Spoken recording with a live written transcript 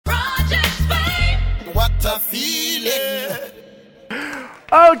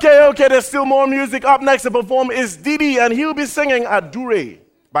Okay, there's still more music. Up next to perform is Didi, and he'll be singing Adure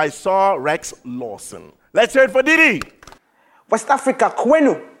by Sir Rex Lawson. Let's hear it for Didi. West Africa,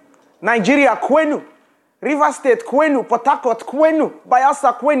 Kwenu. Nigeria, Kwenu. River State, Kwenu. Port Harcourt, Kwenu.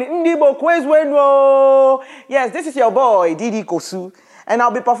 Bayelsa, Kwenu. Ndibo, Kwezwenu. Yes, this is your boy, Didi Kosu. And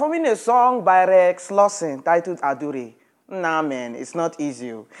I'll be performing a song by Rex Lawson titled Adure. Nah, man, it's not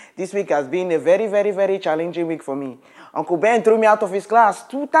easy. This week has been a very, very, very challenging week for me. Uncle Ben threw me out of his class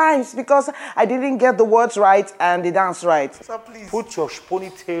 2 times because I didn't get the words right and the dance right. Sir, please. Put your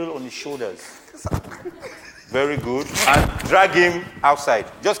ponytail on his shoulders. Very good. And drag him outside.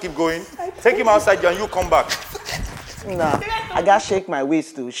 Just keep going. Take him outside and you come back. Nah, I gotta shake my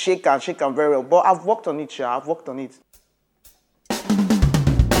waist too. Shake and very well. But I've worked on it, sure. I've worked on it.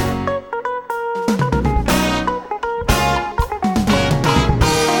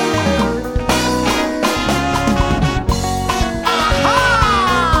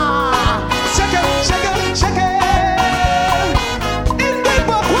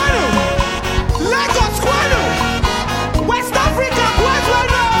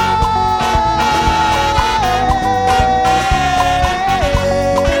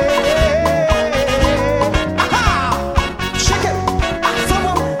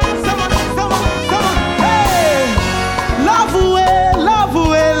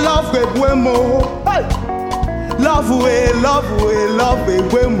 Love we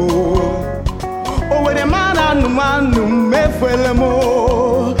more. Oh, when the man me feel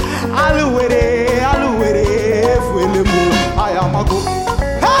more. Aluere, feel more. I am a go.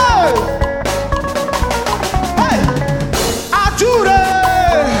 Hey, Adure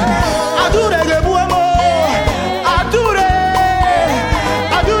de buemo. Adure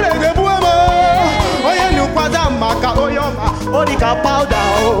de buemo. Oye nu kwaza maka oyoma, odika powder.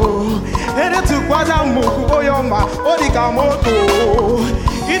 Ere tu kwaza muku oyoma, odika moto.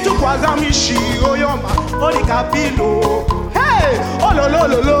 Itu kwaza mishi oyoma, odika pilo. Hey,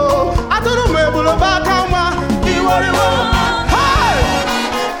 ololololo, aturu mebulo bakama, iworiwo. Hey,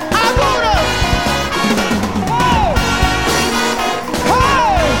 Adure. Hey, Adure,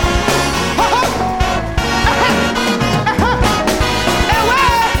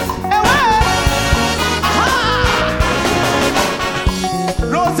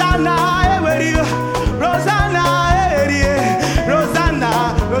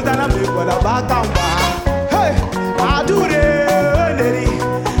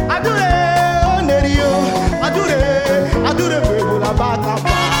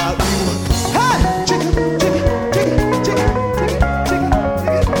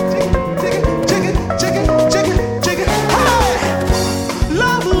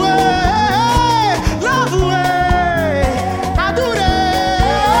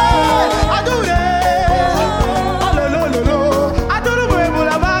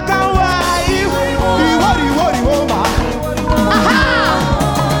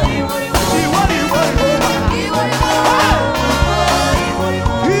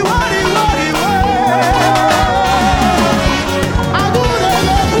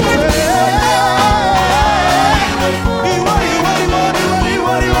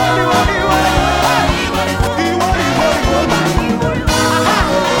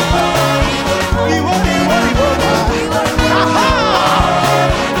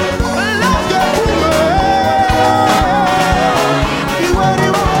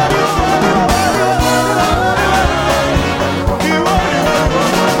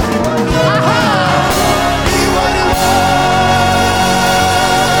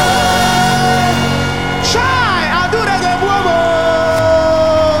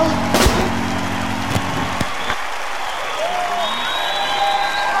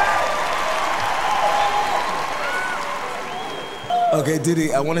 Okay,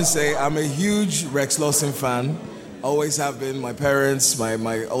 Didi, I want to say I'm a huge Rex Lawson fan. Always have been. My parents,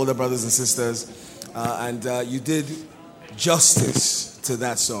 my older brothers and sisters. And you did justice to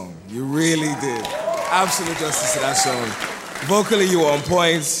that song. You really did. Absolute justice to that song. Vocally, you were on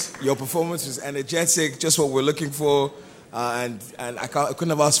point. Your performance was energetic, just what we're looking for. And I couldn't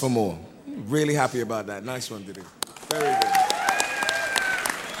have asked for more. Really happy about that. Nice one, Didi. Very good.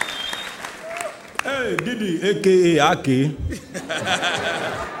 Hey, Didi, a.k.a. Aki.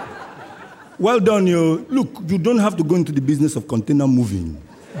 Well done, you. Look, you don't have to go into the business of container moving.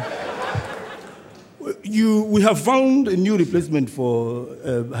 We have found a new replacement for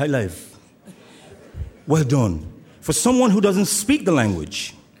High Life. Well done. For someone who doesn't speak the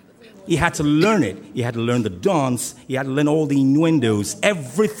language, he had to learn it. He had to learn the dance. He had to learn all the innuendos.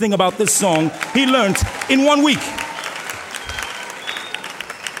 Everything about this song he learned in 1 week.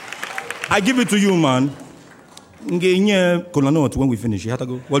 I give it to you, man. When we finish, you have to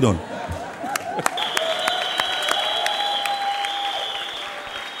go. Well done.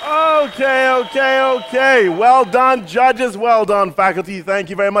 Okay. Well done, judges. Well done, faculty. Thank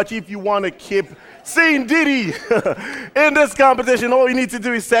you very much. If you want to keep seeing Didi in this competition, all you need to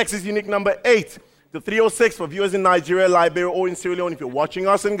do is text his unique number 8 to 306 for viewers in Nigeria, Liberia, or in Sierra Leone. If you're watching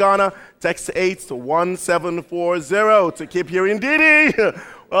us in Ghana, text 8 to 1740 to keep hearing Didi.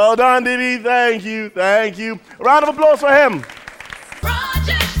 Well done, Didi. Thank you. A round of applause for him.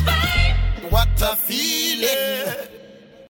 What a feeling.